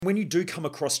When you do come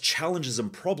across challenges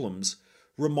and problems,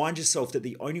 remind yourself that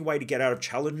the only way to get out of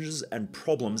challenges and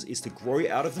problems is to grow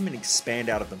out of them and expand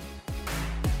out of them.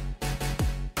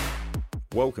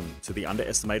 Welcome to The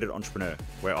Underestimated Entrepreneur,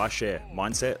 where I share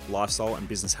mindset, lifestyle, and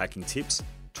business hacking tips,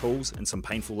 tools, and some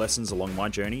painful lessons along my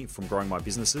journey from growing my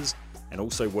businesses and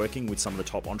also working with some of the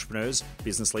top entrepreneurs,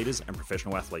 business leaders, and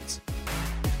professional athletes.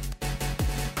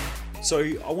 So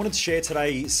I wanted to share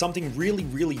today something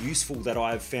really useful that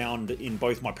I've found in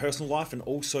both my personal life and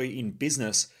also in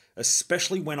business,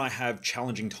 especially when I have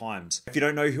challenging times. If you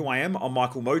don't know who I am, I'm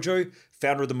Michael Mojo,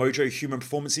 founder of the Mojo Human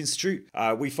Performance Institute.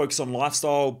 We focus on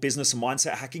lifestyle, business, and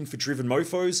mindset hacking for driven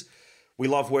mofos. We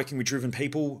love working with driven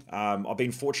people. I've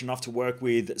been fortunate enough to work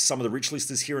with some of the rich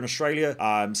listers here in Australia,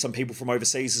 some people from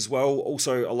overseas as well,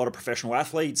 also a lot of professional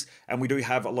athletes, and we do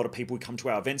have a lot of people who come to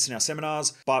our events and our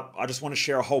seminars. But I just want to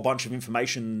share a whole bunch of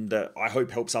information that I hope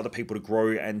helps other people to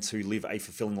grow and to live a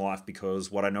fulfilling life,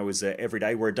 because what I know is that every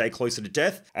day we're a day closer to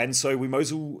death, and so we might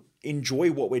as well enjoy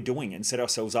what we're doing and set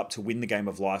ourselves up to win the game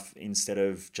of life instead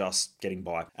of just getting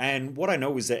by. And what I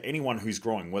know is that anyone who's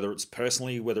growing, whether it's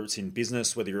personally, whether it's in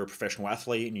business, whether you're a professional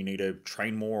athlete and you need to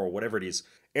train more or whatever it is,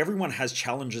 everyone has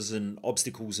challenges and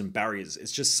obstacles and barriers.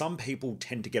 It's just some people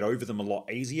tend to get over them a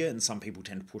lot easier and some people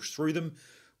tend to push through them.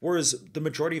 Whereas the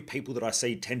majority of people that I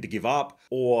see tend to give up,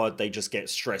 or they just get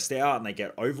stressed out and they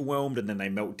get overwhelmed and then they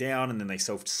melt down and then they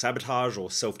self-sabotage or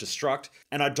self-destruct.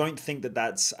 And I don't think that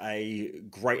that's a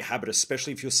great habit,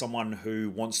 especially if you're someone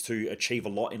who wants to achieve a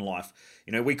lot in life.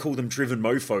 You know, we call them driven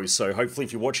mofos. So hopefully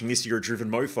if you're watching this, you're a driven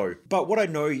mofo. But what I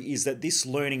know is that this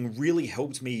learning really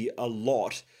helped me a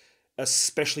lot,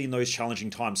 especially in those challenging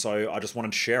times. So I just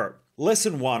wanted to share it.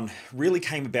 Lesson 1 really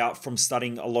came about from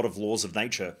studying a lot of laws of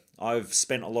nature. I've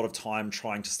spent a lot of time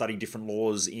trying to study different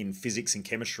laws in physics and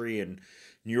chemistry and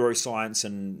neuroscience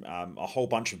and a whole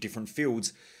bunch of different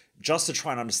fields, just to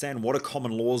try and understand what are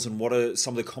common laws and what are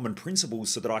some of the common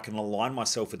principles so that I can align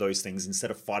myself with those things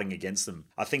instead of fighting against them.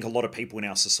 I think a lot of people in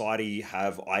our society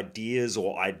have ideas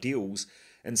or ideals,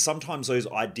 and sometimes those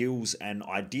ideals and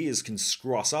ideas can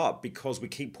screw us up because we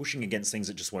keep pushing against things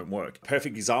that just won't work. A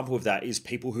perfect example of that is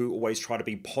people who always try to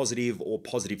be positive or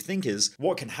positive thinkers.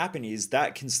 What can happen is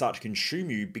that can start to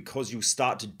consume you because you'll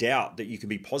start to doubt that you can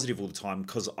be positive all the time,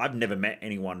 because I've never met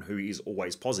anyone who is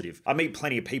always positive. I meet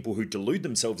plenty of people who delude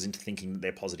themselves into thinking that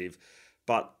they're positive,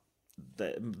 but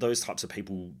those types of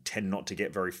people tend not to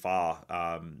get very far.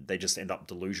 They just end up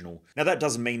delusional. Now, that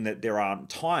doesn't mean that there aren't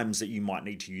times that you might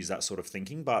need to use that sort of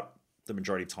thinking, but the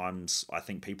majority of times I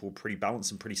think people are pretty balanced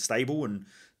and pretty stable, and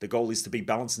the goal is to be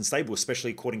balanced and stable,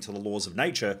 especially according to the laws of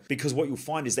nature, because what you'll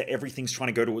find is that everything's trying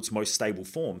to go to its most stable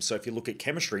form. So if you look at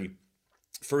chemistry,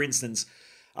 for instance,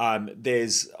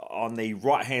 there's on the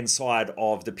right-hand side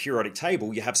of the periodic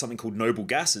table, you have something called noble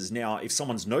gases. Now, if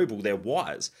someone's noble, they're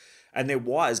wise. And they're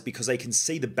wise because they can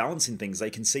see the balance in things. They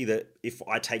can see that if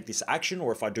I take this action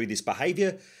or if I do this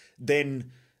behavior,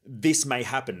 then this may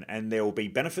happen and there will be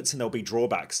benefits and there'll be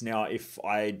drawbacks. Now, if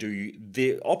I do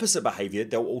the opposite behavior,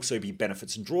 there'll also be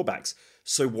benefits and drawbacks.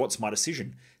 So what's my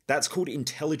decision? That's called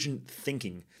intelligent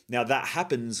thinking. Now, that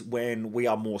happens when we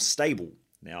are more stable.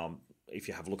 Now, if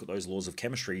you have a look at those laws of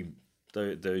chemistry,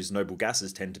 those noble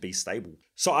gases tend to be stable.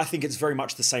 So I think it's very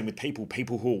much the same with people.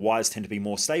 People who are wise tend to be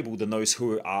more stable than those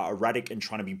who are erratic and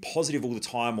trying to be positive all the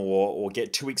time, or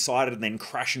get too excited and then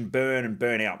crash and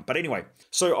burn out. But anyway,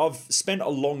 so I've spent a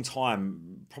long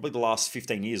time, probably the last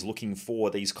 15 years, looking for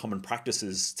these common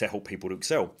practices to help people to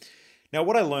excel. Now,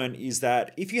 what I learned is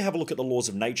that if you have a look at the laws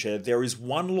of nature, there is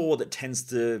one law that tends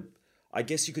to, I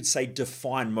guess you could say,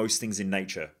 define most things in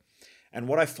nature. And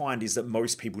what I find is that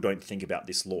most people don't think about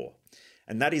this law.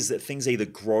 And that is that things either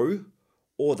grow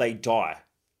or they die.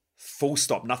 Full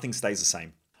stop. Nothing stays the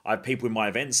same. I have people in my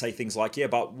events say things like, yeah,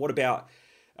 but what about,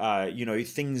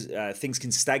 things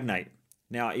can stagnate.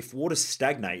 Now, if water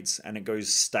stagnates and it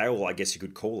goes stale, I guess you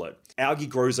could call it, algae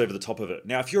grows over the top of it.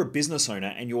 Now, if you're a business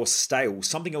owner and you're stale,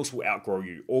 something else will outgrow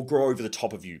you or grow over the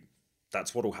top of you.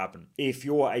 That's what will happen. If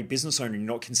you're a business owner and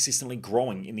you're not consistently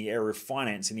growing in the area of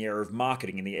finance, in the area of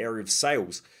marketing, in the area of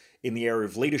sales, in the area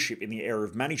of leadership, in the area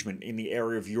of management, in the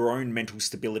area of your own mental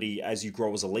stability as you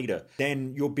grow as a leader,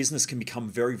 then your business can become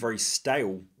very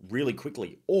stale really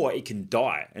quickly. Or it can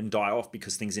die off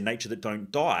because things in nature that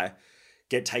don't die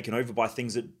get taken over by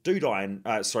things that do die, and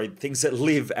things that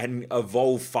live and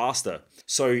evolve faster.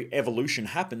 So evolution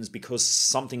happens because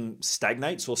something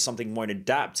stagnates or something won't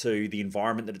adapt to the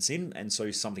environment that it's in, and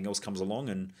so something else comes along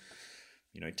and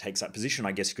takes that position,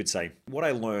 I guess you could say. What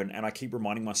I learn, and I keep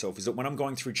reminding myself, is that when I'm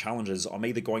going through challenges, I'm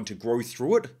either going to grow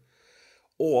through it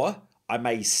or I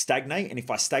may stagnate, and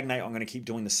if I stagnate, I'm going to keep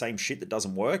doing the same shit that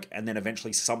doesn't work, and then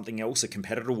eventually something else, a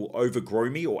competitor, will overgrow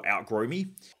me or outgrow me,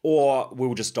 or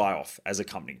we'll just die off as a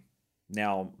company.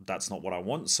 Now, that's not what I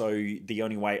want, so the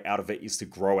only way out of it is to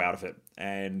grow out of it.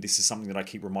 And this is something that I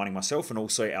keep reminding myself and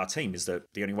also our team, is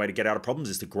that the only way to get out of problems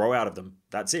is to grow out of them.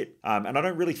 That's it. And I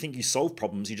don't really think you solve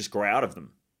problems, you just grow out of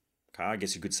them. Okay, I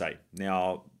guess you could say.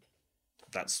 Now,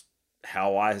 that's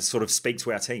how I sort of speak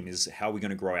to our team, is how we're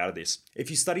going to grow out of this. If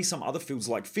you study some other fields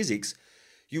like physics,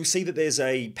 you'll see that there's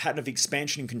a pattern of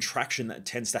expansion and contraction that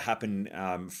tends to happen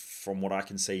from what I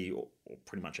can see, or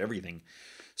pretty much everything.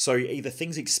 So either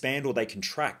things expand or they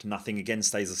contract, nothing again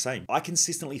stays the same. I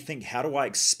consistently think, how do I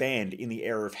expand in the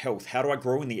area of health? How do I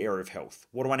grow in the area of health?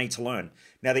 What do I need to learn?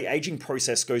 Now, the aging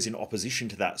process goes in opposition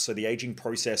to that. So the aging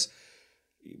process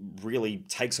really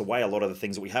takes away a lot of the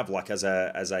things that we have. Like as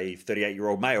a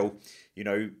 38-year-old male,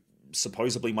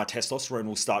 supposedly my testosterone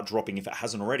will start dropping if it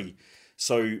hasn't already.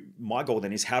 So my goal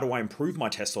then is, how do I improve my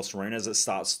testosterone as it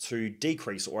starts to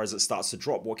decrease or as it starts to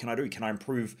drop? What can I do? Can I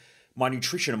improve my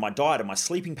nutrition and my diet and my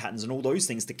sleeping patterns and all those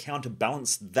things to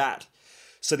counterbalance that?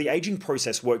 So the aging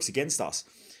process works against us.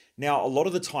 Now, a lot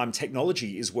of the time,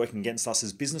 technology is working against us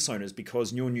as business owners,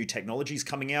 because new technology is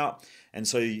coming out. And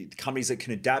so the companies that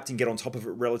can adapt and get on top of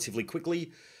it relatively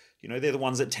quickly, they're the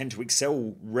ones that tend to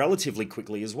excel relatively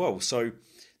quickly as well. So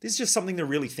this is just something to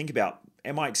really think about.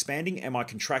 Am I expanding? Am I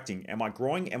contracting? Am I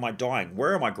growing? Am I dying?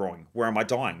 Where am I growing? Where am I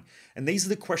dying? And these are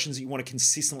the questions that you want to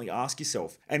consistently ask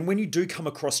yourself. And when you do come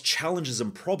across challenges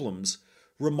and problems,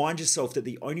 remind yourself that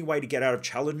the only way to get out of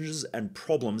challenges and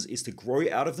problems is to grow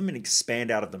out of them and expand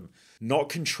out of them, not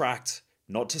contract,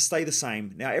 not to stay the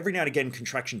same. Now, every now and again,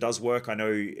 contraction does work. I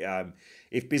know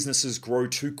if businesses grow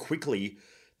too quickly,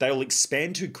 they'll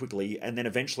expand too quickly, and then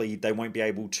eventually they won't be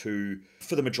able to,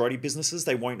 for the majority of businesses,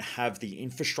 they won't have the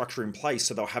infrastructure in place,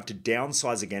 so they'll have to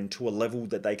downsize again to a level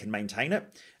that they can maintain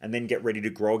it and then get ready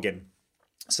to grow again.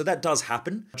 So that does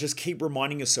happen. Just keep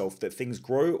reminding yourself that things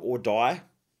grow or die,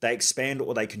 they expand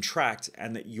or they contract,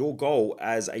 and that your goal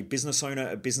as a business owner,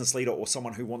 a business leader, or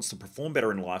someone who wants to perform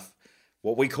better in life,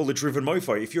 what we call a driven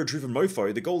mofo. If you're a driven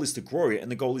mofo, the goal is to grow, and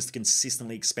the goal is to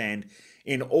consistently expand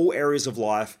in all areas of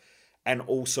life, and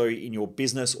also in your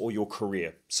business or your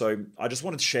career. So I just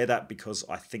wanted to share that because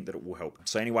I think that it will help.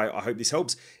 So anyway, I hope this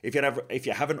helps. If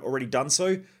you haven't already done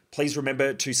so, please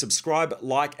remember to subscribe,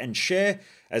 like, and share,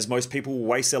 as most people will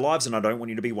waste their lives, and I don't want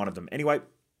you to be one of them. Anyway,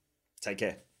 take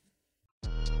care.